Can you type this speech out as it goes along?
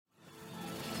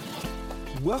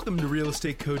Welcome to Real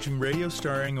Estate Coaching Radio,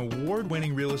 starring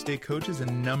award-winning real estate coaches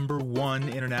and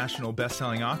 #1 international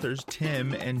best-selling authors,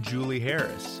 Tim and Julie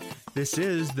Harris. This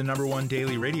is the #1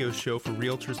 daily radio show for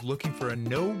realtors looking for a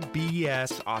no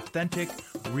BS, authentic,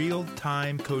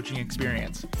 real-time coaching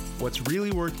experience. What's really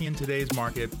working in today's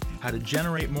market, how to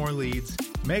generate more leads,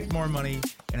 make more money,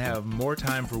 and have more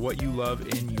time for what you love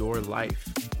in your life.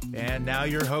 And now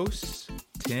your hosts,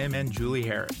 Tim and Julie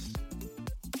Harris.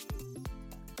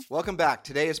 Welcome back.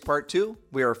 Today is part 2.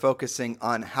 We are focusing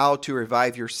on how to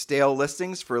revive your stale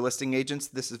listings for listing agents.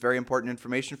 This is very important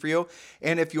information for you.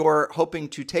 And if you're hoping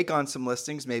to take on some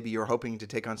listings, maybe you're hoping to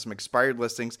take on some expired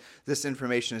listings, this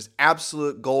information is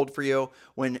absolute gold for you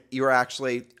when you're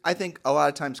actually, I think, a lot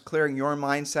of times clearing your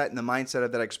mindset and the mindset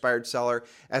of that expired seller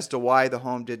as to why the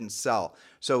home didn't sell.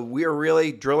 So we are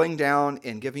really drilling down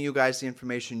and giving you guys the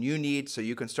information you need so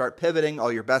you can start pivoting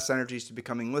all your best energies to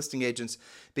becoming listing agents,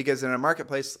 because in a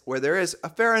marketplace where there is a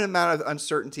fair amount of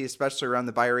uncertainty, especially around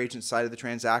the buyer agent side of the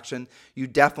transaction, you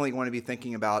definitely want to be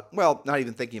thinking about, well, not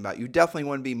even thinking about, you definitely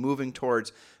want to be moving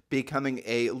towards becoming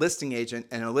a listing agent,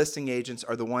 and listing agents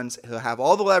are the ones who have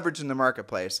all the leverage in the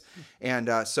marketplace.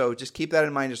 And so just keep that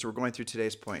in mind as we're going through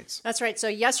today's points. That's right. So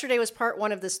yesterday was part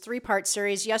 1 of this 3-part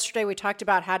series. Yesterday we talked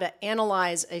about how to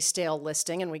analyze a stale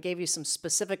listing, and we gave you some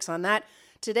specifics on that.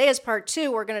 Today is part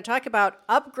 2. We're going to talk about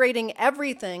upgrading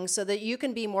everything so that you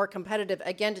can be more competitive.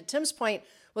 Again, to Tim's point,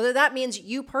 whether that means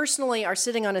you personally are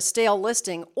sitting on a stale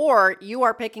listing or you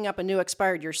are picking up a new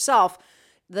expired yourself,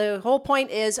 the whole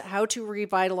point is how to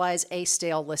revitalize a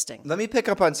stale listing. Let me pick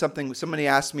up on something. Somebody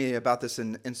asked me about this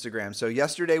in Instagram. So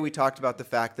yesterday we talked about the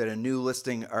fact that a new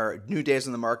listing or new days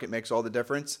in the market makes all the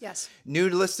difference. Yes. New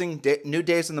listing, new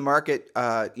days in the market,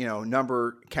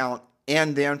 number count,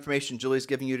 and the information Julie's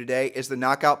giving you today is the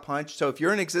knockout punch. So if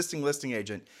you're an existing listing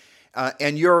agent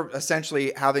and you're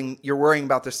essentially you're worrying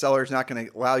about the seller is not going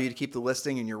to allow you to keep the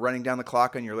listing and you're running down the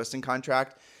clock on your listing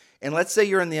contract, and let's say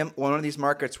you're in one of these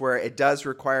markets where it does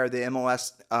require the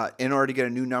MLS in order to get a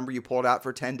new number, you pull it out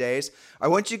for 10 days. I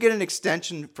want you to get an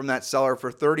extension from that seller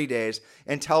for 30 days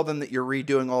and tell them that you're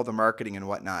redoing all the marketing and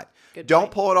whatnot. Don't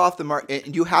pull it off the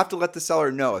market. You have to let the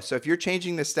seller know. So if you're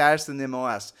changing the status in the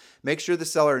MLS, make sure the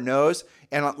seller knows.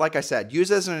 And like I said,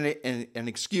 use it as an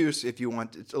excuse, if you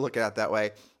want to look at it that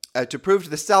way, to prove to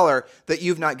the seller that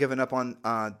you've not given up on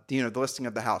the listing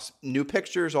of the house. New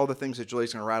pictures, all the things that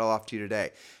Julie's going to rattle off to you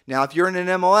today. Now, if you're in an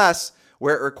MLS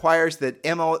where it requires that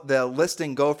the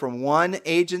listing go from one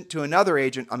agent to another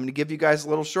agent, I'm going to give you guys a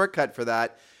little shortcut for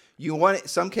that.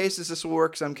 Some cases this will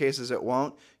work, some cases it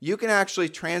won't. You can actually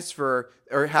transfer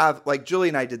or have, like Julie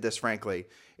and I did this, frankly,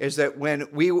 is that when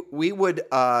we would,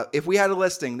 if we had a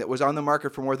listing that was on the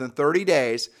market for more than 30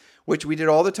 days, which we did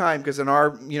all the time, because in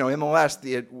our MLS,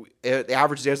 the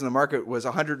average days in the market was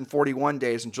 141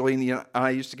 days, and Julie and I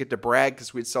used to get to brag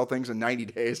because we'd sell things in 90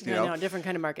 days. No, different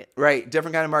kind of market. Right,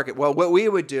 different kind of market. Well, what we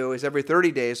would do is every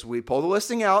 30 days, we'd pull the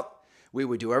listing out, we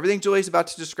would do everything Julie's about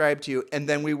to describe to you, and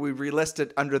then we would relist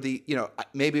it under the,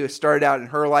 maybe it started out in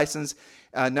her license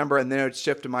number, and then it would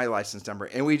shift to my license number.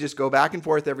 And we just go back and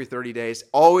forth every 30 days,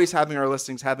 always having our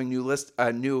listings, having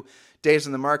new days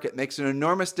in the market makes an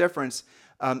enormous difference.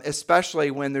 Especially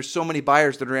when there's so many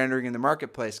buyers that are entering in the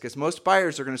marketplace, because most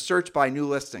buyers are going to search by new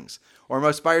listings, or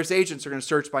most buyers' agents are going to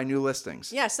search by new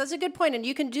listings. Yes, that's a good point. And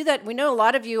you can do that. We know a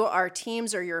lot of you are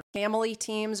teams or your family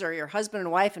teams or your husband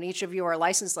and wife, and each of you are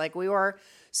licensed like we were.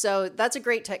 So that's a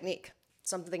great technique.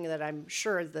 Something that I'm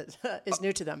sure that is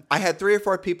new to them. I had 3 or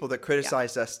 4 people that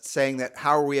criticized us, saying that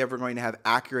how are we ever going to have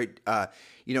accurate,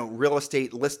 real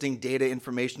estate listing data,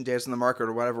 information, days in the market,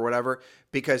 or whatever.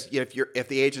 Because if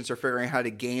the agents are figuring out how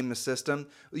to game the system,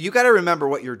 you got to remember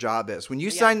what your job is. When you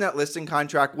sign that listing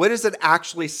contract, what does it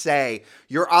actually say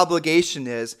your obligation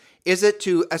is? Is it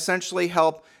to essentially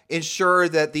help ensure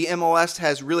that the MLS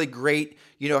has really great,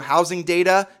 housing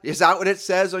data? Is that what it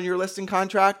says on your listing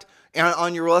contract? And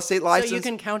on your real estate license. So you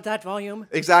can count that volume?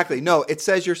 Exactly. No, it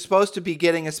says you're supposed to be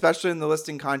getting, especially in the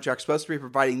listing contract, supposed to be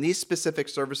providing these specific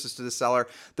services to the seller,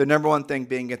 the #1 thing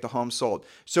being get the home sold.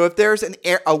 So if there's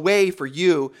a way for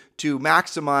you to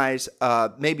maximize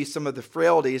maybe some of the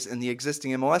frailties in the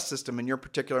existing MLS system in your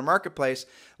particular marketplace,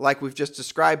 like we've just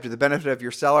described, to the benefit of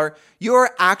your seller,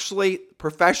 you're actually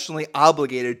professionally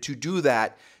obligated to do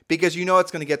that because you know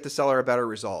it's going to get the seller a better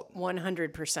result.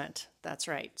 100%. That's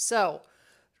right. So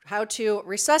how to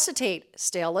resuscitate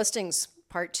stale listings.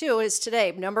 Part 2 is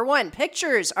today. #1,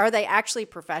 pictures. Are they actually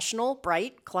professional,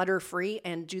 bright, clutter-free,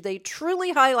 and do they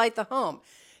truly highlight the home?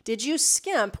 Did you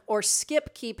skimp or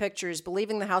skip key pictures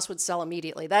believing the house would sell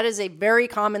immediately? That is a very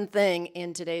common thing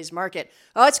in today's market.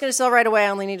 Oh, it's going to sell right away. I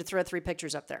only need to throw 3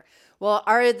 pictures up there. Well,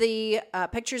 are the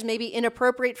pictures maybe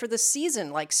inappropriate for the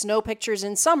season, like snow pictures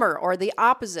in summer, or the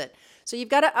opposite? So you've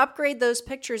got to upgrade those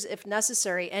pictures if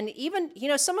necessary. And even,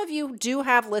 some of you do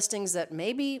have listings that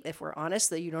maybe, if we're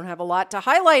honest, that you don't have a lot to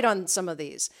highlight on some of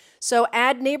these. So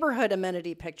add neighborhood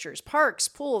amenity pictures, parks,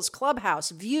 pools,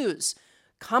 clubhouse, views.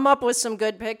 Come up with some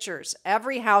good pictures.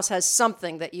 Every house has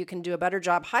something that you can do a better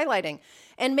job highlighting.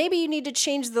 And maybe you need to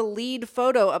change the lead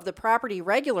photo of the property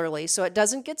regularly so it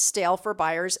doesn't get stale for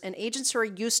buyers and agents who are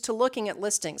used to looking at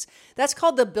listings. That's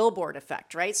called the billboard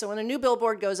effect, right? So when a new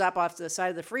billboard goes up off the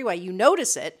side of the freeway, you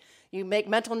notice it, you make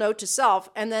mental note to self,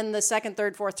 and then the second,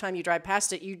 third, fourth time you drive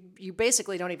past it, you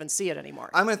basically don't even see it anymore.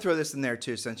 I'm going to throw this in there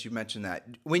too, since you mentioned that.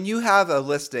 When you have a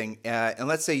listing, and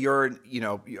let's say you're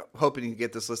hoping to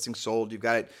get this listing sold, you've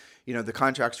got it, the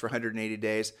contract's for 180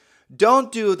 days. Don't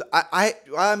do.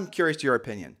 I'm curious to your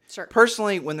opinion. Sure.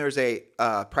 Personally, when there's a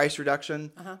price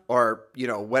reduction or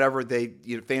whatever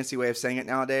fancy way of saying it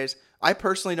nowadays, I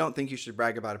personally don't think you should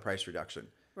brag about a price reduction.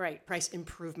 Right, price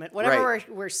improvement, whatever Right.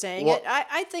 we're saying. Well,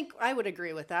 I think I would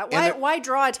agree with that. And Why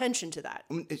draw attention to that?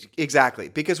 Exactly.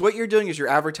 Because what you're doing is you're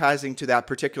advertising to that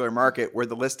particular market where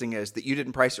the listing is that you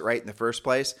didn't price it right in the first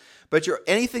place. But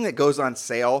anything that goes on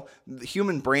sale, the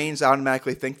human brains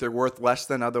automatically think they're worth less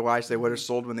than otherwise they would have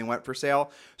sold when they went for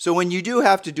sale. So when you do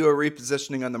have to do a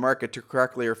repositioning on the market to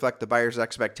correctly reflect the buyer's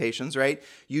expectations, right?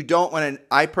 You don't want to,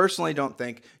 I personally don't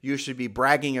think you should be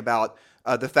bragging about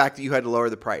the fact that you had to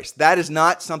lower the price. That is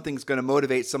not something that's going to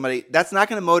motivate somebody. That's not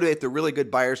going to motivate the really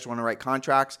good buyers to want to write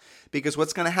contracts, because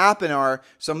what's going to happen are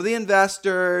some of the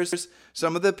investors,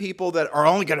 some of the people that are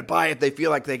only going to buy it, they feel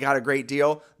like they got a great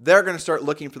deal. They're going to start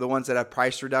looking for the ones that have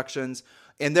price reductions,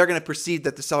 and they're going to perceive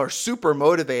that the seller's super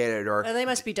motivated, or They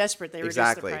must be desperate. They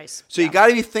exactly. reduce the price. So you got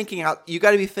to be thinking out. You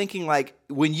got to be thinking like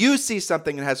when you see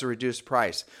something that has a reduced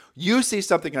price, you see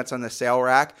something that's on the sale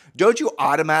rack. Don't you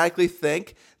automatically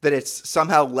think that it's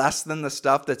somehow less than the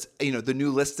stuff that's the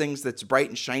new listings that's bright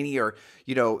and shiny, or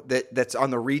that's on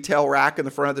the retail rack in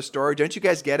the front of the store? Don't you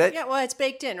guys get it? Yeah, well, it's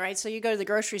baked in, right? So you go to the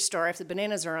grocery store, if the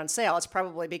bananas are on sale, it's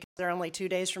probably because they're only 2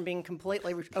 days from being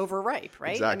completely overripe,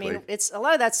 right? Exactly. I mean, it's a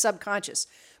lot of that's subconscious.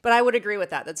 But I would agree with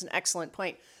that. That's an excellent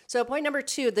point. So point number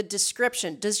 2, the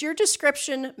description. Does your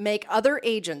description make other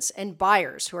agents and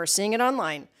buyers who are seeing it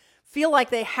online feel like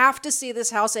they have to see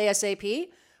this house ASAP?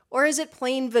 Or is it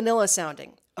plain vanilla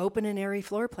sounding? Open and airy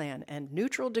floor plan and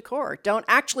neutral decor don't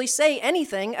actually say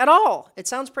anything at all. It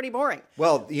sounds pretty boring.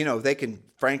 Well, they can,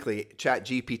 frankly, Chat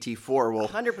GPT-4 will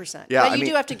 100%. Yeah, but you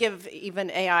do have to give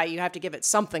even AI, you have to give it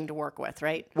something to work with,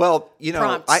 right? Well,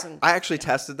 Prompts I actually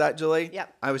tested that, Julie.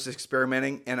 Yep. I was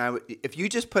experimenting, and if you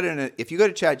just put in if you go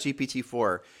to Chat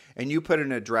GPT-4 and you put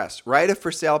an address, write a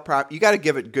for sale prop, you got to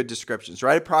give it good descriptions.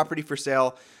 Write a property for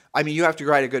sale. I mean, you have to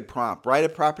write a good prompt. Write a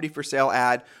property for sale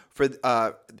ad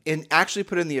and actually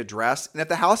put in the address. And if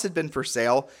the house had been for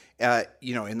sale,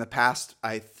 in the past,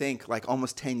 I think like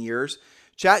almost 10 years,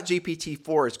 Chat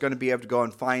GPT-4 is going to be able to go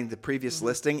and find the previous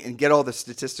listing and get all the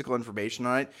statistical information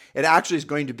on it. It actually is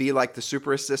going to be like the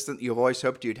super assistant you've always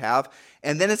hoped you'd have.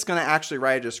 And then it's going to actually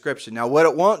write a description. Now, what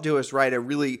it won't do is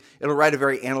it'll write a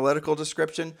very analytical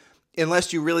description,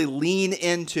 unless you really lean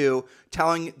into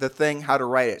telling the thing how to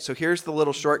write it. So here's the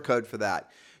little short code for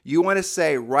that. You want to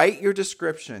say, write your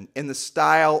description in the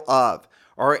style of,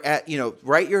 or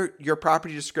write your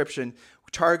property description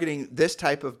targeting this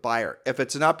type of buyer. If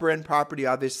it's an upper end property,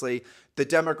 obviously the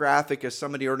demographic is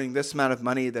somebody earning this amount of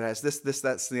money that has this,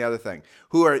 that's, and the other thing,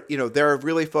 who are, they're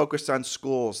really focused on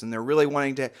schools and they're really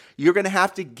wanting to, you're going to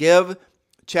have to give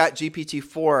Chat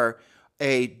GPT-4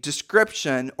 a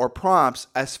description or prompts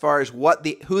as far as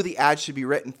who the ad should be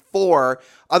written for.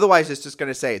 Otherwise, it's just going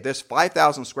to say this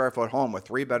 5,000 square foot home with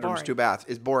 3 bedrooms, Boring. 2 baths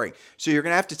is boring. So you're going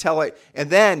to have to tell it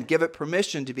and then give it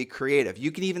permission to be creative.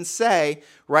 You can even say,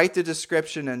 write the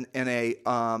description in a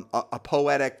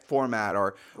poetic format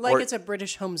or It's a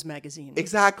British Homes magazine.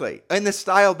 Exactly. And the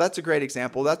style, that's a great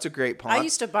example. That's a great prompt. I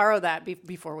used to borrow that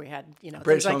before we had,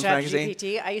 British things like Homes magazine?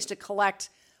 ChatGPT. I used to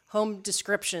collect home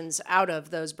descriptions out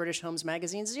of those British Homes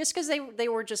magazines just because they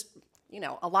were just,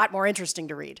 a lot more interesting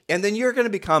to read. And then you're going to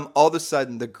become all of a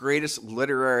sudden the greatest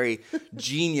literary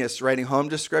genius writing home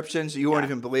descriptions. You won't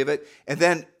even believe it. And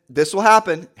then this will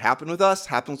happen with us,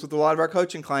 happens with a lot of our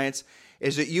coaching clients.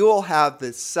 is that you will have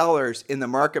the sellers in the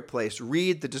marketplace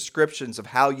read the descriptions of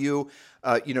how you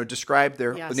describe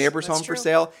their neighbor's home for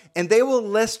sale, and they will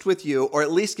list with you, or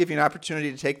at least give you an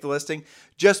opportunity to take the listing,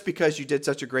 just because you did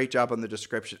such a great job on the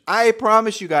description. I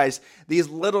promise you guys, these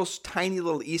tiny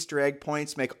little Easter egg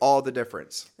points make all the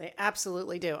difference. They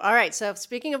absolutely do. All right, so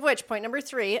speaking of which, point number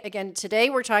 3, again, today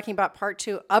we're talking about part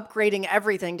 2, upgrading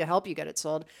everything to help you get it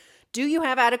sold. Do you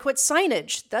have adequate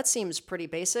signage? That seems pretty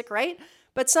basic, right?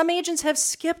 But some agents have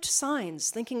skipped signs,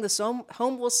 thinking the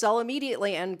home will sell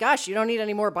immediately. And gosh, you don't need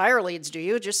any more buyer leads, do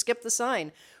you? Just skip the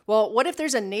sign. Well, what if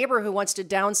there's a neighbor who wants to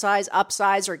downsize,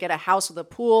 upsize, or get a house with a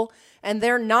pool, and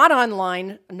they're not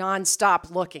online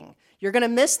nonstop looking? You're going to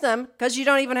miss them because you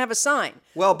don't even have a sign.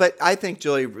 Well, but I think,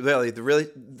 Julie,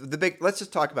 the big, let's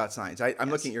just talk about signs.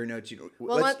 I'm looking at your notes.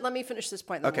 Let me finish this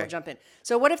point, and then we'll jump in.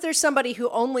 So what if there's somebody who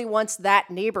only wants that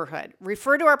neighborhood?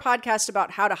 Refer to our podcast about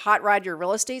how to hot rod your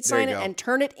real estate sign and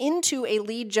turn it into a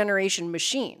lead generation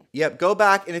machine. Yep, go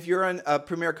back, and if you're on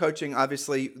Premier Coaching,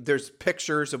 obviously there's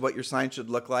pictures of what your sign should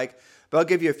look like. But I'll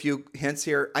give you a few hints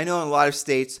here. I know in a lot of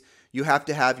states, you have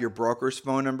to have your broker's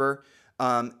phone number.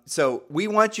 So we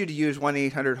want you to use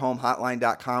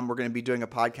 1-800-HOME-HOTLINE.com. We're going to be doing a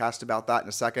podcast about that in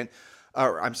in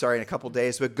a couple of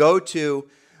days. But go to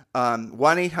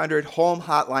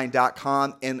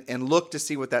 1-800-HOME-HOTLINE.com and look to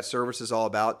see what that service is all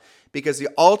about. Because the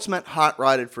ultimate hot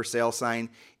rodded for sale sign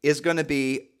is going to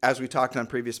be, as we talked on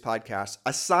previous podcasts,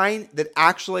 a sign that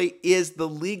actually is the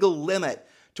legal limit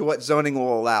to what zoning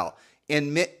will allow.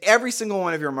 In every single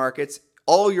one of your markets,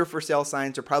 all your for sale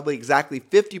signs are probably exactly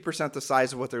 50% the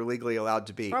size of what they're legally allowed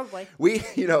to be. Probably.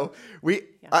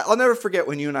 I'll never forget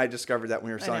when you and I discovered that when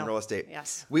we were selling real estate.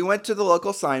 Yes. We went to the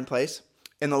local sign place,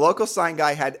 and the local sign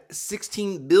guy had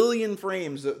 16 billion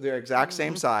frames of their exact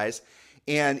same size,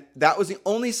 and that was the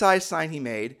only size sign he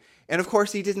made. And of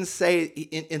course, he didn't say,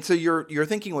 and so your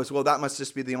thinking was, well, that must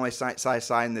just be the only size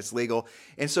sign that's legal.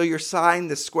 And so your sign,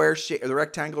 the square shape, the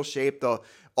rectangle shape,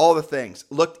 all the things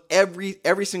looked,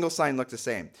 every single sign looked the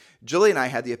same. Julie and I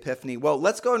had the epiphany, well,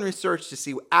 let's go and research to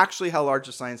see actually how large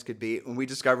the signs could be. And we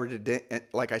discovered,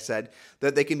 like I said,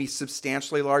 that they can be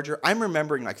substantially larger. I'm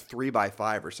remembering like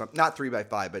 3x5 or something, not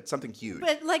 3x5, but something huge.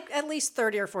 But like at least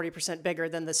 30 or 40% bigger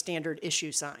than the standard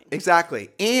issue sign. Exactly.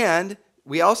 And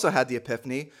we also had the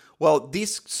epiphany, well,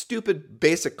 these stupid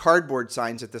basic cardboard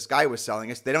signs that this guy was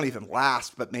selling us, they don't even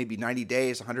last but maybe 90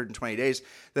 days, 120 days.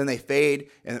 Then they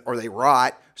fade or they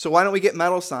rot. So why don't we get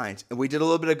metal signs? And we did a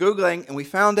little bit of Googling, and we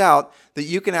found out that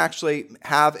you can actually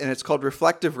have, and it's called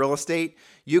reflective real estate,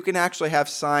 you can actually have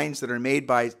signs that are made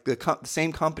by the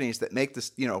same companies that make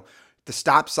this, the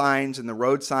stop signs and the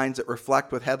road signs that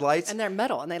reflect with headlights. And they're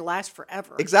metal, and they last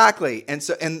forever. Exactly. And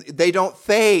they don't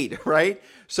fade, right?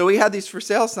 So we had these for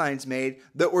sale signs made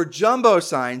that were jumbo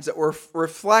signs that were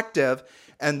reflective.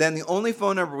 And then the only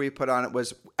phone number we put on it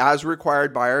was, as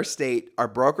required by our state, our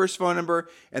broker's phone number,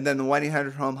 and then the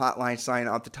 1-800-HOME hotline sign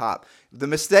at the top. The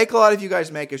mistake a lot of you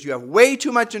guys make is you have way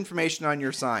too much information on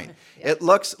your sign. It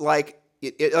looks like,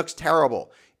 it looks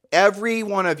terrible. Every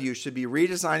one of you should be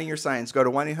redesigning your signs. Go to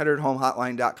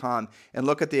 1-800-HOME-HOTLINE.com and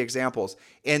look at the examples.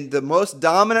 And the most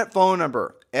dominant phone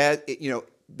number,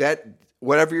 that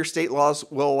whatever your state laws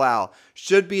will allow,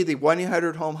 should be the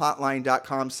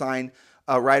 1-800-HOME-HOTLINE.com sign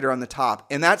rider on the top.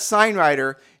 And that sign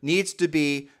rider needs to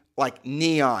be like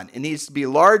neon. It needs to be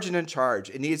large and in charge.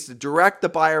 It needs to direct the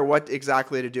buyer what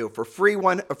exactly to do. For free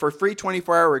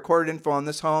 24-hour recorded info on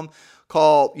this home,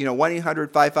 call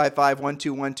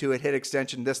 1-800-555-1212 and hit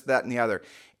extension this, that, and the other.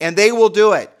 And they will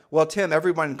do it. Well, Tim,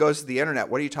 everyone goes to the internet.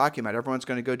 What are you talking about? Everyone's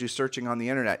going to go do searching on the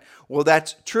internet. Well,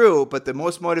 that's true, but the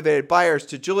most motivated buyers,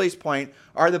 to Julie's point,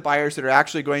 are the buyers that are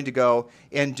actually going to go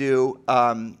and do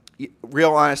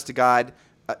real honest to God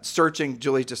searching.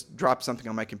 Julie just dropped something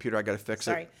on my computer. I got to fix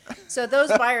it. So those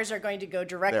buyers are going to go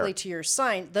directly to your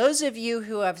sign. Those of you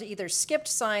who have either skipped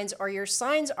signs or your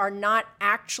signs are not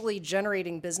actually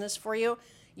generating business for you,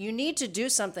 you need to do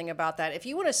something about that. If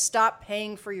you want to stop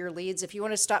paying for your leads, if you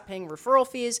want to stop paying referral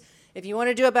fees, if you want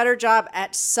to do a better job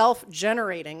at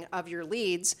self-generating of your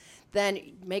leads, then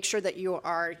make sure that you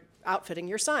are outfitting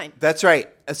your sign. That's right.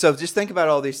 So just think about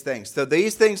all these things. So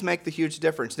these things make the huge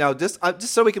difference. Now, just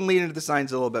so we can lead into the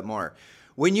signs a little bit more.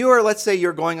 When you are, let's say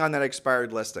you're going on that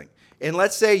expired listing, and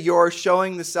let's say you're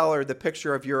showing the seller the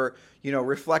picture of your,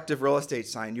 reflective real estate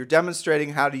sign. You're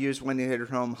demonstrating how to use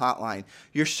 1-800-HOME hotline.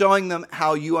 You're showing them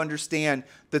how you understand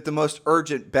that the most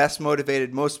urgent, best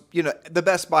motivated, the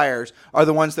best buyers are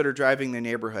the ones that are driving their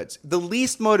neighborhoods. The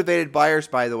least motivated buyers,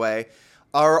 by the way,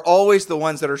 are always the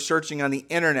ones that are searching on the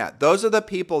internet. Those are the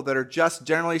people that are just,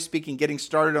 generally speaking, getting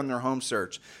started on their home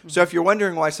search. So if you're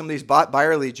wondering why some of these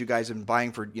buyer leads you guys have been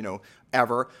buying for,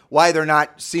 ever, why they're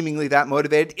not seemingly that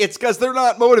motivated, it's because they're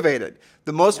not motivated.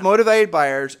 The most motivated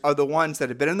buyers are the ones that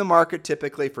have been in the market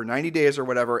typically for 90 days or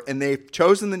whatever, and they've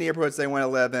chosen the neighborhoods they want to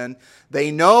live in.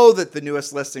 They know that the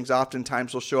newest listings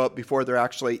oftentimes will show up before they're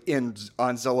actually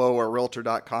on Zillow or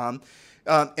Realtor.com.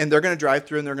 And they're going to drive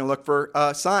through and they're going to look for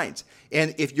signs.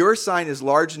 And if your sign is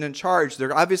large and in charge,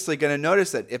 they're obviously going to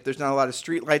notice that if there's not a lot of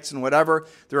street lights and whatever,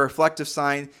 the reflective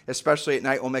sign, especially at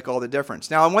night, will make all the difference.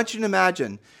 Now, I want you to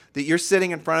imagine that you're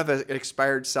sitting in front of an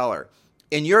expired seller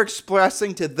and you're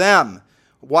expressing to them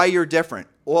why you're different.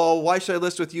 Well, why should I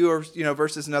list with you or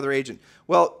versus another agent?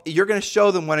 Well, you're going to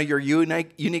show them one of your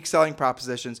unique selling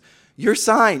propositions. Your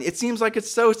sign. It seems like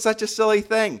it's such a silly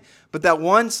thing. But that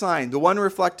one sign, the one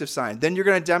reflective sign, then you're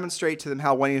going to demonstrate to them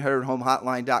how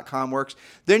 1-800-HOMEHOTLINE.com works.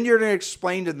 Then you're going to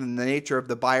explain to them the nature of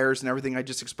the buyers and everything I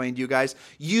just explained to you guys.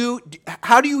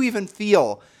 How do you even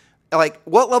feel? Like,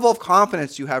 what level of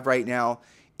confidence do you have right now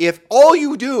if all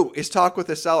you do is talk with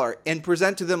a seller and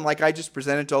present to them like I just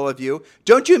presented to all of you?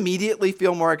 Don't you immediately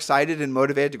feel more excited and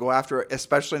motivated to go after,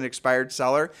 especially an expired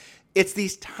seller? It's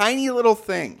these tiny little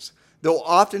things that will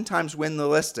oftentimes win the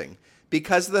listing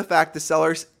because of the fact the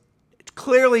seller's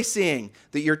clearly seeing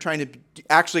that you're trying to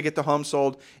actually get the home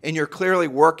sold and you're clearly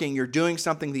working, you're doing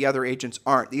something the other agents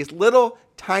aren't. These little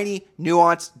tiny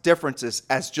nuanced differences,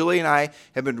 as Julie and I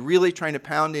have been really trying to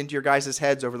pound into your guys'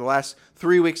 heads over the last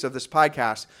 3 weeks of this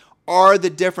podcast, are the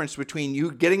difference between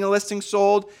you getting a listing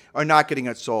sold or not getting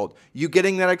it sold. You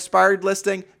getting that expired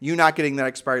listing, you not getting that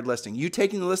expired listing. You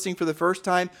taking the listing for the first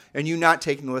time and you not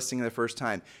taking the listing the first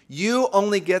time. You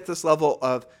only get this level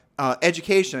of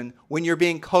education when you're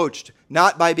being coached,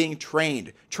 not by being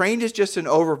trained. Trained is just an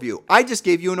overview. I just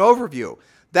gave you an overview.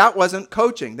 That wasn't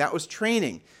coaching. That was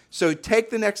training. So take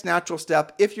the next natural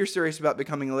step if you're serious about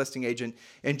becoming a listing agent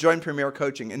and join Premier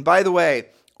Coaching. And by the way,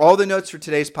 all the notes for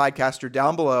today's podcast are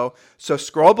down below. So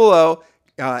scroll below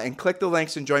and click the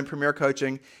links and join Premier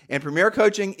Coaching. And Premier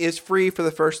Coaching is free for the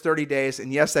first 30 days.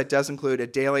 And yes, that does include a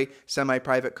daily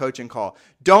semi-private coaching call.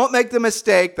 Don't make the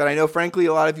mistake that I know, frankly,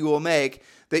 a lot of you will make,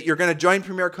 that you're going to join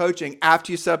Premier Coaching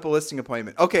after you set up a listing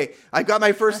appointment. Okay, I got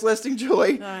my first listing,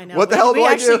 Julie. I know. What the hell do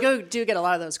I do? We actually do get a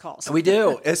lot of those calls. We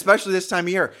do, especially this time of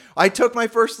year. I took my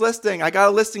first listing. I got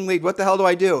a listing lead. What the hell do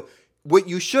I do? What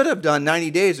you should have done 90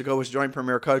 days ago was join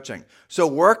Premier Coaching. So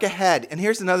work ahead. And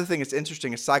here's another thing that's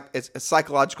interesting. It's a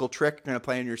psychological trick you're going to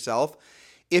play on yourself.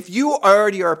 If you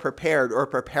already are prepared or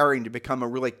preparing to become a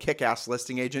really kick-ass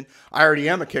listing agent, I already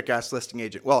am a kick-ass listing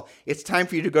agent. Well, it's time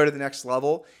for you to go to the next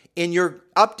level. And you're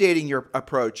updating your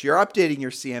approach. You're updating your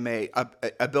CMA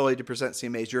ability to present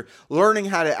CMAs. You're learning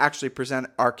how to actually present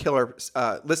our killer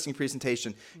listing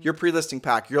presentation, your pre-listing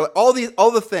pack, all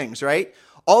the things, right?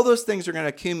 All those things are going to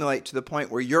accumulate to the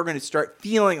point where you're going to start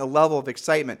feeling a level of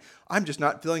excitement. I'm just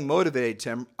not feeling motivated,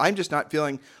 Tim. I'm just not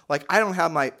feeling like I don't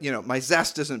have my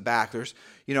zest isn't back.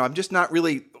 I'm just not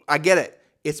really, I get it.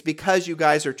 It's because you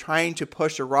guys are trying to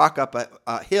push a rock up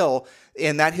a hill,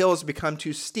 and that hill has become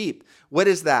too steep. What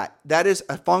is that? That is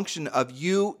a function of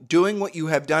you doing what you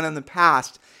have done in the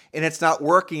past, and it's not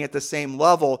working at the same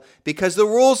level because the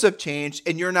rules have changed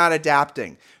and you're not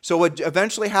adapting. So what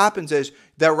eventually happens is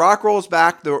that rock rolls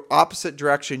back the opposite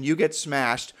direction, you get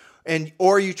smashed,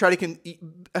 or you try to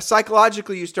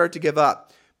psychologically you start to give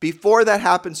up. Before that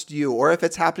happens to you, or if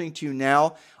it's happening to you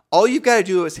now, all you've got to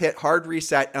do is hit hard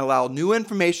reset and allow new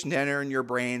information to enter in your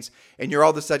brains, and you're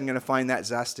all of a sudden going to find that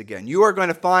zest again. You are going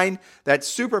to find that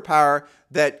superpower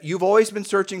that you've always been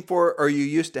searching for or you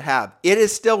used to have. It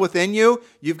is still within you.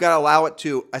 You've got to allow it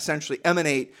to essentially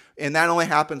emanate, and that only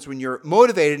happens when you're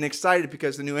motivated and excited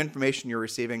because of the new information you're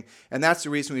receiving, and that's the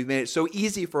reason we've made it so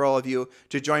easy for all of you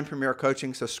to join Premier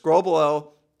Coaching. So scroll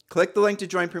below, click the link to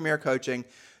join Premier Coaching.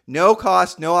 No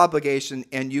cost, no obligation,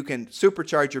 and you can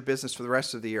supercharge your business for the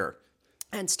rest of the year.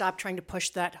 And stop trying to push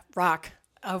that rock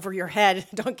over your head.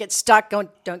 Don't get stuck.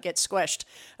 Don't get squished.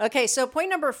 Okay, so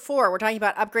point number 4, we're talking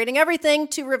about upgrading everything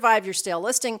to revive your stale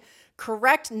listing.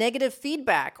 Correct negative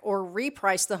feedback or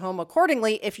reprice the home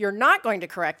accordingly if you're not going to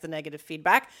correct the negative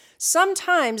feedback.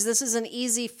 Sometimes this is an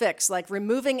easy fix, like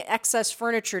removing excess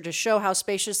furniture to show how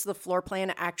spacious the floor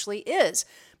plan actually is.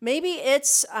 Maybe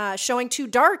it's showing too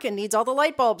dark and needs all the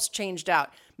light bulbs changed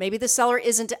out. Maybe the seller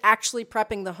isn't actually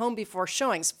prepping the home before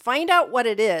showings. Find out what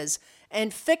it is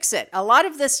and fix it. A lot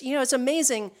of this, it's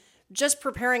amazing just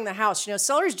preparing the house.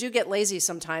 Sellers do get lazy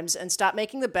sometimes and stop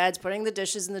making the beds, putting the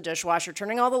dishes in the dishwasher,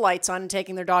 turning all the lights on, and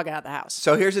taking their dog out of the house.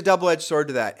 So here's a double-edged sword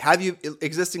to that. Have you,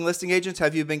 existing listing agents,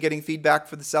 have you been getting feedback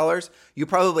for the sellers? You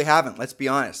probably haven't, let's be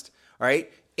honest, all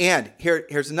right? And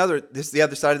here's another, this is the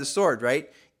other side of the sword,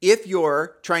 right? If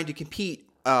you're trying to compete,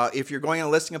 if you're going on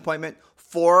a listing appointment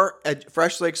for a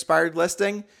freshly expired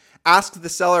listing, ask the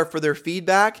seller for their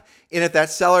feedback. And if that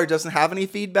seller doesn't have any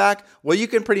feedback, well, you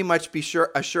can pretty much be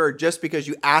assured just because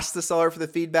you asked the seller for the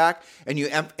feedback and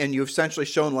you've essentially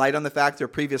shown light on the fact their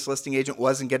previous listing agent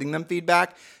wasn't getting them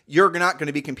feedback, you're not going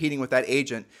to be competing with that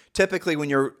agent. Typically, when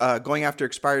you're going after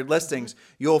expired listings,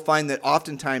 you'll find that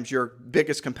oftentimes your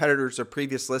biggest competitor is a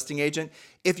previous listing agent.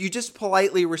 If you just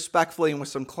politely, respectfully, and with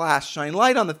some class shine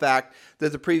light on the fact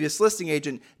that the previous listing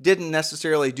agent didn't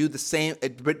necessarily do the same,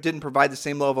 didn't provide the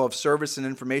same level of service and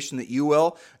information that you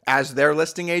will as their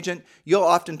listing agent, you'll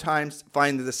oftentimes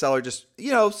find that the seller just,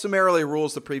 summarily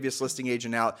rules the previous listing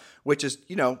agent out, which is,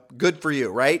 good for you,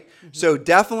 right? Mm-hmm. So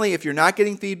definitely, if you're not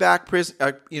getting feedback,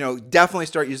 definitely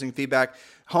start using feedback.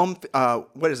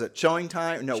 What is it? Showing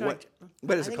time? No,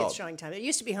 what is it called? It's Showing Time. It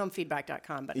used to be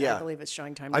homefeedback.com, but yeah. I believe it's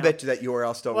Showing Time now. I bet you that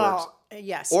URL still works.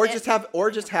 Yes. Or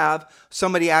just have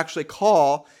somebody actually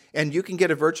call, and you can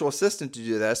get a virtual assistant to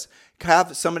do this.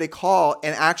 Have somebody call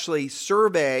and actually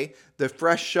survey the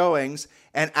fresh showings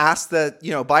and ask the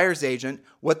buyer's agent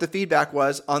what the feedback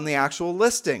was on the actual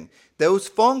listing. Those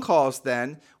phone calls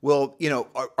then will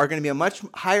are going to be a much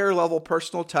higher level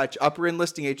personal touch, upper end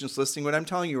listing agents listening what I'm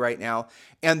telling you right now.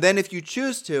 And then if you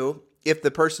choose to, if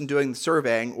the person doing the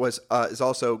surveying is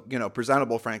also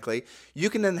presentable, frankly,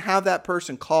 you can then have that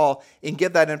person call and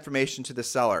give that information to the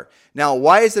seller. Now,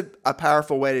 why is it a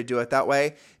powerful way to do it that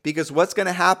way? Because what's going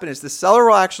to happen is the seller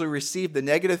will actually receive the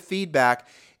negative feedback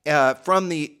from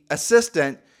the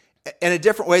assistant in a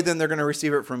different way than they're going to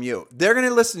receive it from you. They're going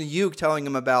to listen to you telling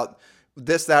them about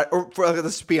this, that, or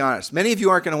let's be honest. Many of you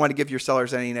aren't going to want to give your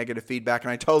sellers any negative feedback, and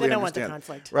I totally understand. They don't want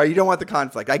the conflict. Right? You don't want the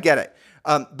conflict. I get it.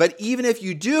 But even if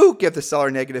you do give the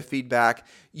seller negative feedback,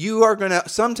 you are going to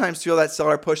sometimes feel that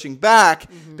seller pushing back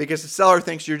because the seller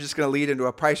thinks you're just going to lead into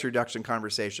a price reduction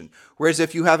conversation. Whereas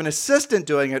if you have an assistant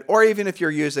doing it, or even if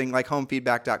you're using like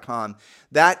homefeedback.com,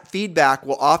 that feedback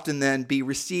will often then be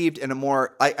received in a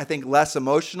more, I think, less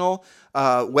emotional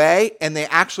way, and they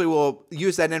actually will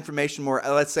use that information more,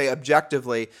 let's say,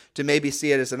 objectively to maybe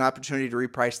see it as an opportunity to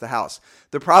reprice the house.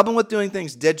 The problem with doing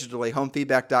things digitally,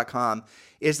 homefeedback.com,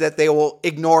 is that they will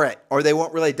ignore it, or they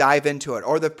won't really dive into it,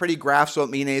 or the pretty graphs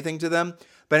won't mean anything to them.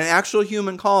 But an actual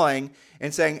human calling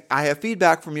and saying, I have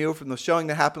feedback from you from the showing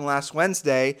that happened last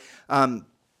Wednesday, and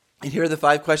here are the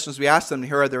 5 questions we asked them, and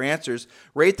here are their answers.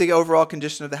 Rate the overall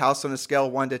condition of the house on a scale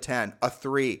of 1 to 10, a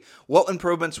 3. What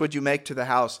improvements would you make to the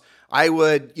house? I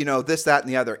would, this, that, and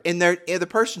the other. And the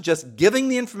person just giving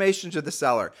the information to the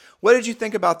seller. What did you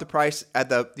think about the price at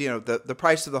the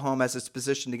price of the home as it's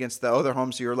positioned against the other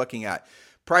homes you're looking at?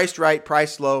 Priced right,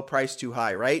 priced low, priced too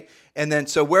high, right? And then,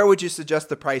 so where would you suggest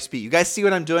the price be? You guys see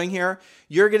what I'm doing here?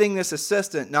 You're getting this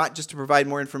assistant not just to provide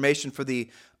more information for the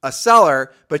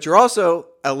seller, but you're also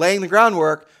laying the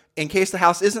groundwork in case the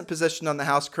house isn't positioned on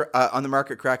the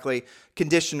market correctly,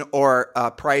 condition or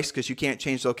price, because you can't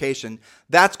change location.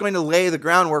 That's going to lay the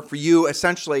groundwork for you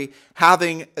essentially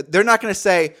having. They're not going to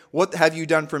say, "What have you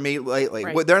done for me lately?"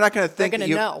 Right. They're not going to think. They're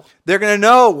going to know. They're going to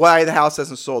know why the house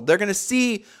hasn't sold. They're going to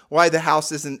see why the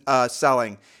house isn't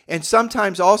selling. And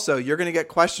sometimes also you're going to get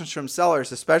questions from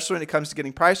sellers, especially when it comes to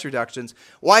getting price reductions.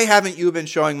 Why haven't you been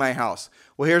showing my house?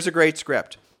 Well, here's a great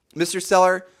script, Mr.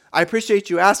 Seller. I appreciate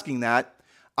you asking that.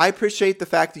 I appreciate the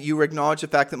fact that you acknowledge the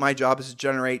fact that my job is to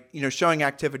generate, showing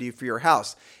activity for your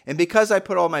house. And because I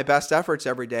put all my best efforts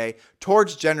every day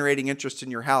towards generating interest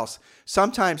in your house,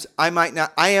 sometimes I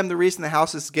am the reason the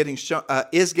house is getting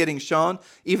shown,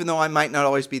 even though I might not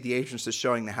always be the agent that's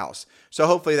showing the house. So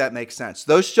hopefully that makes sense.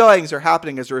 Those showings are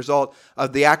happening as a result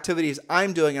of the activities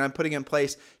I'm doing and I'm putting in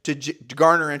place to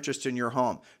garner interest in your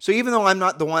home. So even though I'm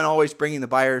not the one always bringing the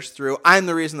buyers through, I'm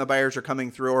the reason the buyers are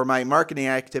coming through, or my marketing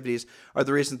activities are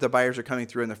the reason the buyers are coming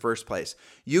through in the first place.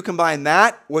 You combine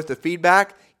that with the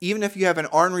feedback, even if you have an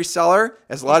ornery seller,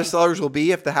 as a lot of sellers will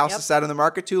be if the house is sat on the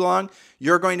market too long,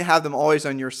 you're going to have them always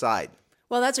on your side.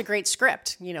 Well, that's a great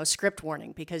script, script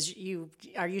warning, because you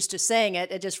are used to saying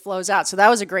it. It just flows out. So that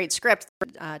was a great script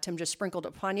Tim just sprinkled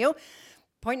upon you.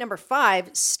 Point number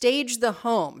 5, stage the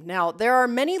home. Now, there are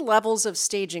many levels of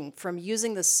staging, from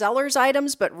using the seller's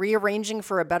items but rearranging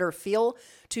for a better feel,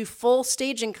 to full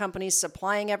staging companies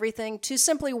supplying everything, to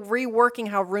simply reworking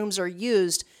how rooms are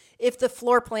used if the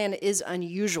floor plan is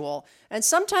unusual. And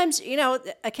sometimes,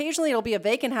 occasionally it'll be a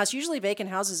vacant house. Usually vacant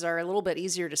houses are a little bit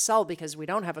easier to sell because we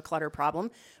don't have a clutter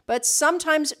problem. But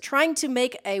sometimes trying to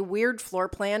make a weird floor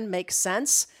plan makes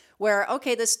sense, where,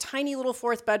 okay, this tiny little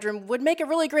fourth bedroom would make a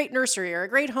really great nursery or a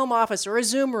great home office or a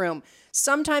Zoom room.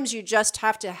 Sometimes you just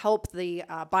have to help the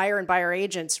buyer and buyer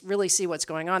agents really see what's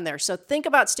going on there. So think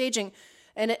about staging.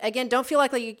 And again, don't feel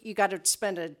like you got to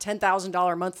spend a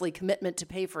 $10,000 monthly commitment to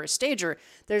pay for a stager.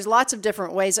 There's lots of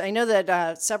different ways. I know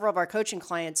that several of our coaching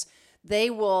clients, they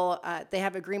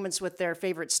have agreements with their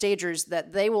favorite stagers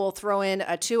that they will throw in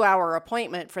a 2-hour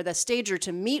appointment for the stager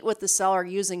to meet with the seller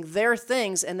using their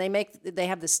things. And they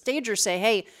have the stager say,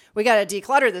 hey, we got to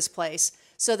declutter this place,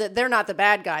 so that they're not the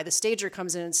bad guy. The stager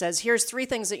comes in and says, here's 3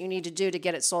 things that you need to do to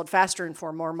get it sold faster and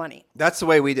for more money. That's the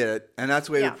way we did it. And that's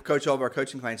the way we coach all of our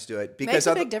coaching clients do it. Makes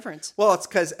a big difference. Well, it's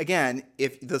because, again,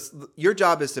 if your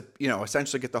job is to,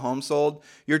 essentially get the home sold,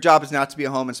 your job is not to be a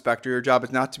home inspector. Your job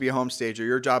is not to be a home stager.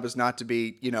 Your job is not to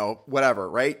be, whatever,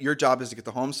 right? Your job is to get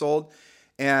the home sold.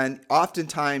 And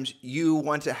oftentimes you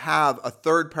want to have a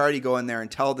third party go in there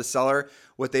and tell the seller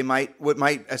what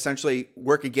might essentially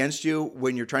work against you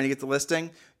when you're trying to get the listing,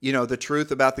 the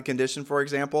truth about the condition, for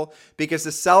example, because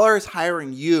the seller is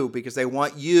hiring you because they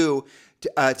want you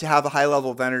to have a high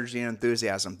level of energy and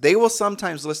enthusiasm. They will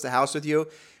sometimes list the house with you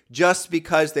just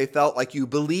because they felt like you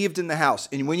believed in the house.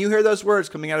 And when you hear those words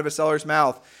coming out of a seller's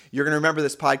mouth, you're going to remember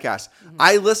this podcast. Mm-hmm.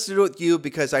 I listed with you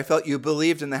because I felt you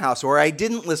believed in the house, or I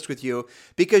didn't list with you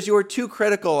because you were too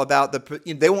critical about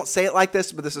they won't say it like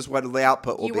this, but this is what the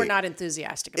output will be. You were not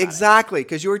enthusiastic about it. Exactly,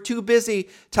 because you were too busy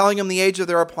telling them the age of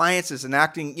their appliances and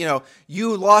acting,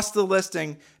 you lost the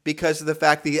listing because of the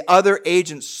fact the other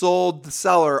agent sold the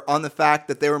seller on the fact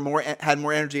that they had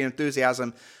more energy and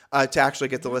enthusiasm to actually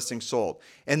get the listing sold.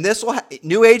 And this will,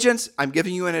 new agents, I'm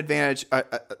giving you an advantage.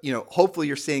 Hopefully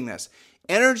you're seeing this.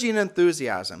 Energy and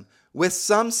enthusiasm with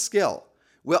some skill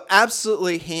will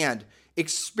absolutely hand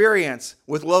experience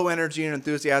with low energy and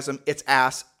enthusiasm its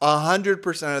ass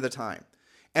 100% of the time.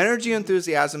 Energy and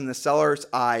enthusiasm in the seller's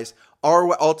eyes are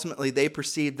what ultimately they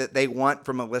perceive that they want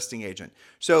from a listing agent.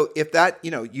 So if that,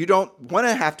 you don't want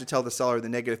to have to tell the seller the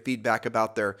negative feedback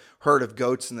about their herd of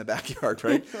goats in the backyard,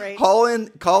 right? Right. Call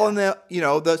in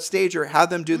the stager,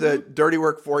 have them do the dirty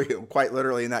work for you, quite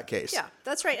literally in that case. Yeah,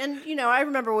 that's right. And, I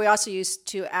remember we also used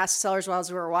to ask sellers while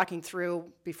we were walking through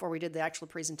before we did the actual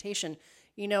presentation,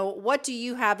 what do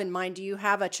you have in mind? Do you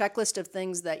have a checklist of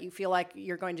things that you feel like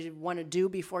you're going to want to do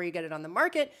before you get it on the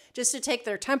market, just to take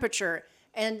their temperature?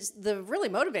 And the really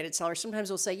motivated sellers sometimes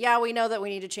will say, yeah, we know that we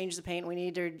need to change the paint. We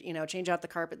need to, change out the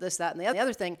carpet, this, that, and the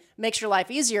other thing. Makes your life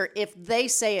easier if they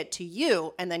say it to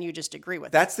you and then you just agree with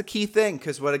it. That's the key thing,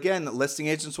 because listing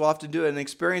agents will often do, and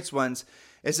experienced ones,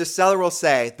 is the seller will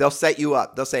say, they'll set you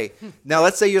up. They'll say, now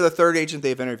let's say you're the third agent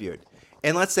they've interviewed.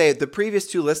 And let's say the previous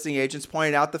 2 listing agents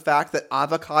pointed out the fact that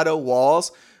avocado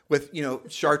walls with,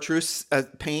 chartreuse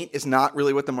paint is not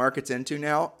really what the market's into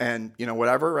now, and,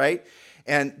 whatever, right?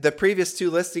 And the previous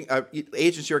 2 listing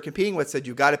agents you were competing with said,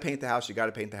 you got to paint the house, you got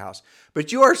to paint the house.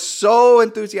 But you are so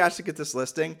enthusiastic at this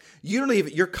listing,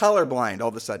 you're colorblind all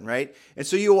of a sudden, right? And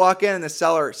so you walk in and the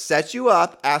seller sets you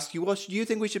up, asks you, well, do you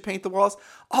think we should paint the walls?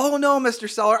 Oh, no, Mr.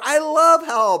 Seller, I love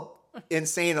how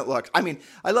insane it looks. I mean,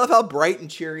 I love how bright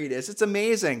and cheery it is. It's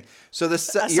amazing. So the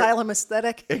asylum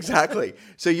aesthetic. Exactly.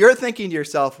 So you're thinking to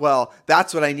yourself, well,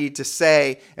 that's what I need to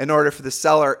say in order for the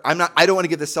seller. I don't want to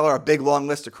give the seller a big long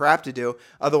list of crap to do.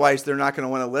 Otherwise, they're not going to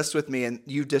want to list with me. And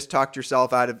you just talked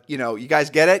yourself out of, you guys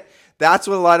get it? That's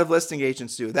what a lot of listing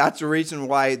agents do. That's the reason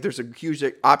why there's a huge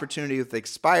opportunity with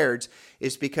expireds,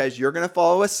 is because you're going to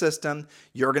follow a system.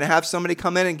 You're going to have somebody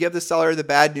come in and give the seller the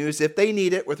bad news if they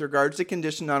need it with regards to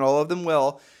condition. Not all of them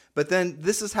will. But then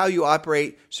this is how you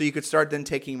operate, so you could start then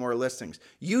taking more listings.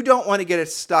 You don't want to get it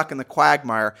stuck in the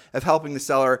quagmire of helping the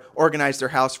seller organize their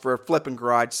house for a flip and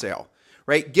garage sale.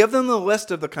 Right? Give them the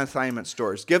list of the consignment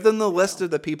stores. Give them the list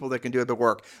of the people that can do the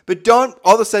work. But don't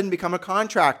all of a sudden become a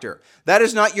contractor. That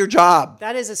is not your job.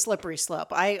 That is a slippery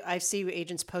slope. I see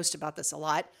agents post about this a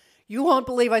lot. You won't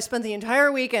believe I spent the entire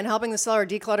weekend helping the seller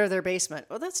declutter their basement.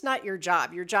 Well, that's not your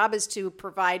job. Your job is to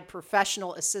provide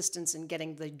professional assistance in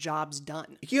getting the jobs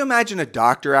done. Can you imagine a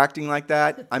doctor acting like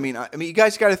that? I mean, you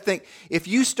guys got to think, if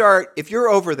you're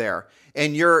over there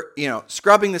and you're,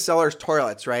 scrubbing the seller's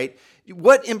toilets, right?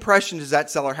 What impression does that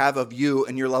seller have of you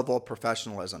and your level of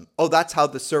professionalism? Oh, that's how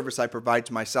the service I provide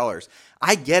to my sellers.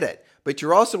 I get it. but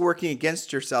you're also working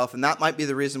against yourself, and that might be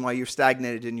the reason why you're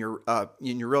stagnated in your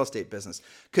real estate business,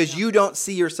 because you don't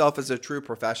see yourself as a true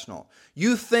professional.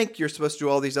 You think you're supposed to do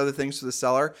all these other things for the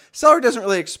seller. Seller doesn't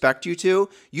really expect you to.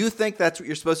 You think that's what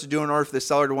you're supposed to do in order for the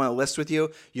seller to want to list with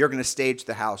you. You're going to stage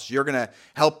the house. You're going to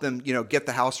help them, get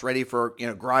the house ready for,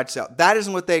 garage sale. That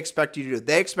isn't what they expect you to do.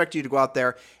 They expect you to go out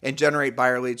there and generate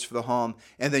buyer leads for the home.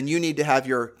 And then you need to have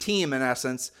your team, in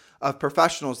essence, of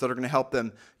professionals that are going to help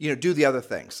them, do the other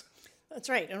things. That's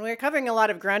right. And we're covering a lot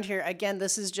of ground here. Again,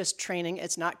 this is just training.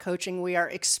 It's not coaching. We are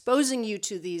exposing you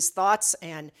to these thoughts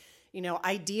and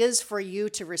ideas for you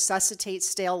to resuscitate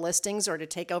stale listings or to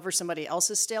take over somebody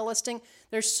else's stale listing.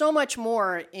 There's so much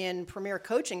more in Premier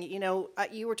Coaching.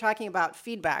 You were talking about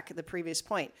feedback at the previous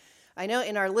point. I know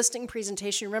in our listing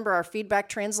presentation, remember our feedback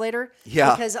translator?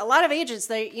 Yeah. Because a lot of agents,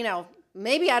 they,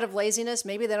 maybe out of laziness,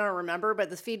 maybe they don't remember, but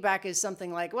the feedback is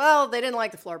something like, well, they didn't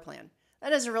like the floor plan. That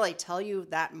doesn't really tell you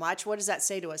that much. What does that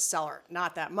say to a seller?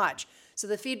 Not that much. So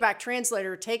the feedback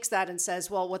translator takes that and says,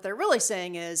 well, what they're really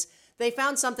saying is, they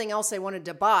found something else they wanted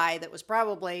to buy that was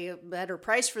probably a better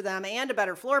price for them and a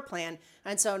better floor plan.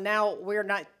 And so now we're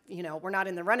not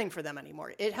in the running for them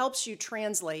anymore. It helps you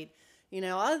translate,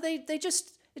 it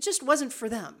just wasn't for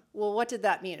them. Well, what did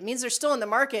that mean? It means they're still in the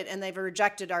market and they've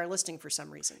rejected our listing for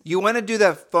some reason. You want to do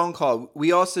that phone call.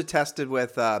 We also tested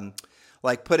with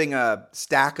putting a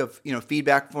stack of,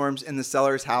 feedback forms in the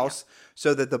seller's house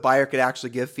so that the buyer could actually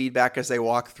give feedback as they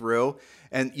walk through.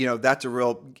 And, that's a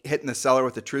real hitting the seller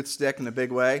with a truth stick in a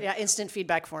big way. Yeah, instant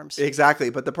feedback forms. Exactly.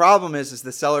 But the problem is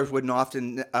the sellers wouldn't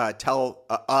often tell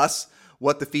us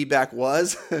what the feedback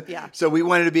was. Yeah. So we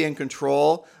wanted to be in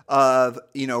control of,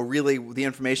 really the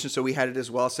information. So we had it as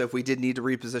well. So if we did need to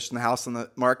reposition the house on the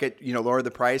market, lower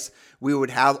the price, we would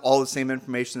have all the same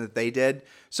information that they did.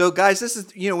 So guys, this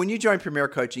is, when you join Premier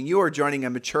Coaching, you are joining a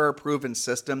mature, proven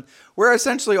system where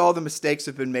essentially all the mistakes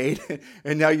have been made.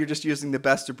 And now you're just using the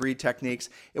best of breed techniques.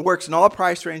 It works in all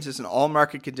price ranges and all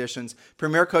market conditions.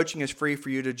 Premier Coaching is free for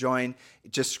you to join.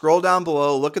 Just scroll down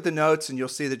below, look at the notes, and you'll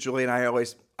see that Julie and I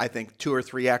always, I think, 2 or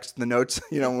 3x the notes,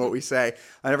 what we say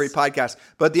on every podcast.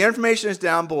 But the information is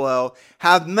down below.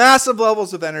 Have massive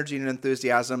levels of energy and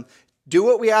enthusiasm. Do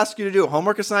what we ask you to do.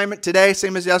 Homework assignment today,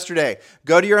 same as yesterday.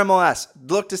 Go to your MLS.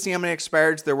 Look to see how many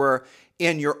expireds there were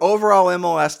in your overall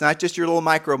MLS, not just your little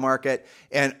micro market,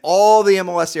 and all the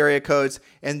MLS area codes.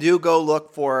 And do go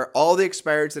look for all the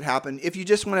expireds that happen. If you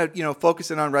just want to, focus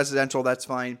in on residential, that's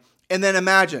fine. And then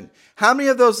imagine how many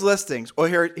of those listings,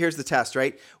 here's the test,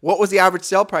 right? What was the average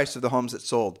sale price of the homes that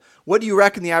sold? What do you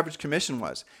reckon the average commission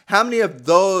was? How many of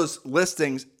those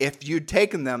listings, if you'd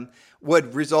taken them,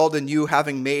 would result in you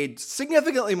having made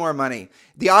significantly more money?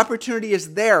 The opportunity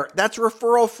is there. That's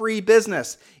referral-free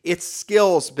business. It's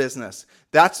skills business.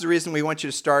 That's the reason we want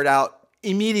you to start out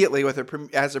immediately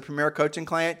as a Premier Coaching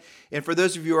client. And for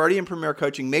those of you already in Premier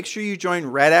Coaching, make sure you join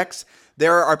RedX.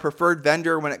 They're our preferred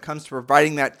vendor when it comes to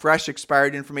providing that fresh,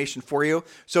 expired information for you.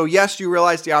 So yes, you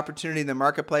realize the opportunity in the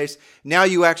marketplace. Now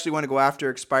you actually want to go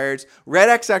after expireds.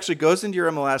 RedX actually goes into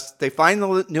your MLS. They find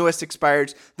the newest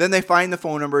expireds. Then they find the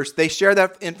phone numbers. They share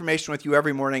that information with you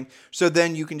every morning. So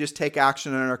then you can just take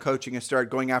action on our coaching and start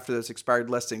going after those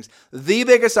expired listings. The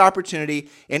biggest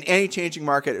opportunity in any changing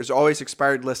market is always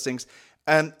expired listings.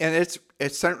 And it's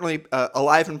certainly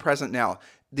alive and present now.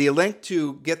 The link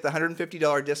to get the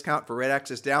 $150 discount for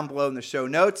RedX is down below in the show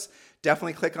notes.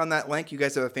 Definitely click on that link. You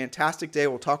guys have a fantastic day.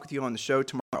 We'll talk with you on the show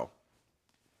tomorrow.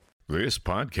 This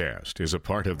podcast is a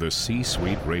part of the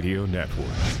C-Suite Radio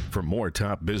Network. For more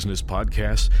top business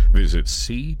podcasts, visit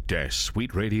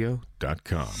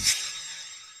c-suiteradio.com.